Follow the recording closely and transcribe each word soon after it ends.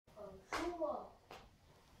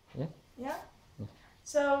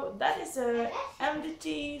So that is a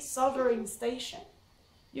MDT soldering station.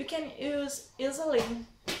 You can use easily.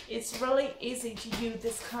 It's really easy to use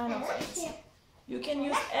this kind of things. You can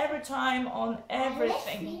use every time on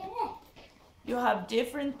everything. You have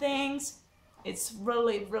different things. It's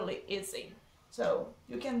really, really easy. So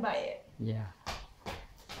you can buy it. Yeah.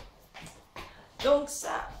 Donc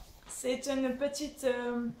ça, c'est une petite...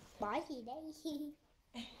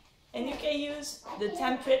 and you can use the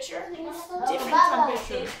temperature, different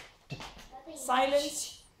temperature,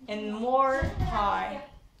 silence and more high.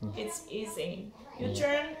 It's easy. You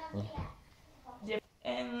turn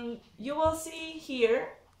and you will see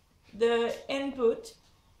here the input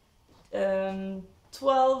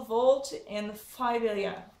 12 volt and 5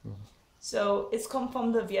 milliamp. So it's come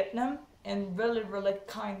from the Vietnam and really, really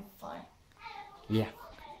kind of fine. Yeah,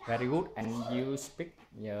 very good. And you speak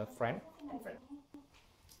French?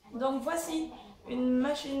 Donc voici une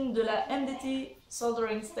machine de la MDT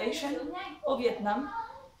Soldering Station au Vietnam,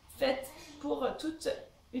 faite pour toute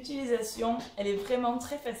utilisation. Elle est vraiment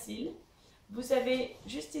très facile. Vous avez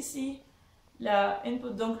juste ici la input,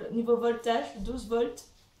 donc le niveau voltage, 12 volts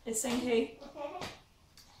et 5A.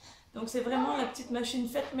 Donc c'est vraiment la petite machine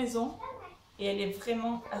faite maison et elle est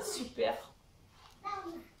vraiment à super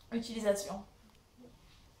utilisation.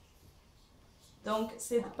 Donc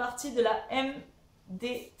c'est partie de la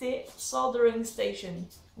MDT Soldering Station.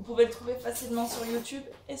 Vous pouvez le trouver facilement sur YouTube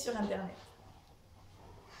et sur Internet.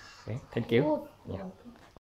 Okay, thank you. Yeah.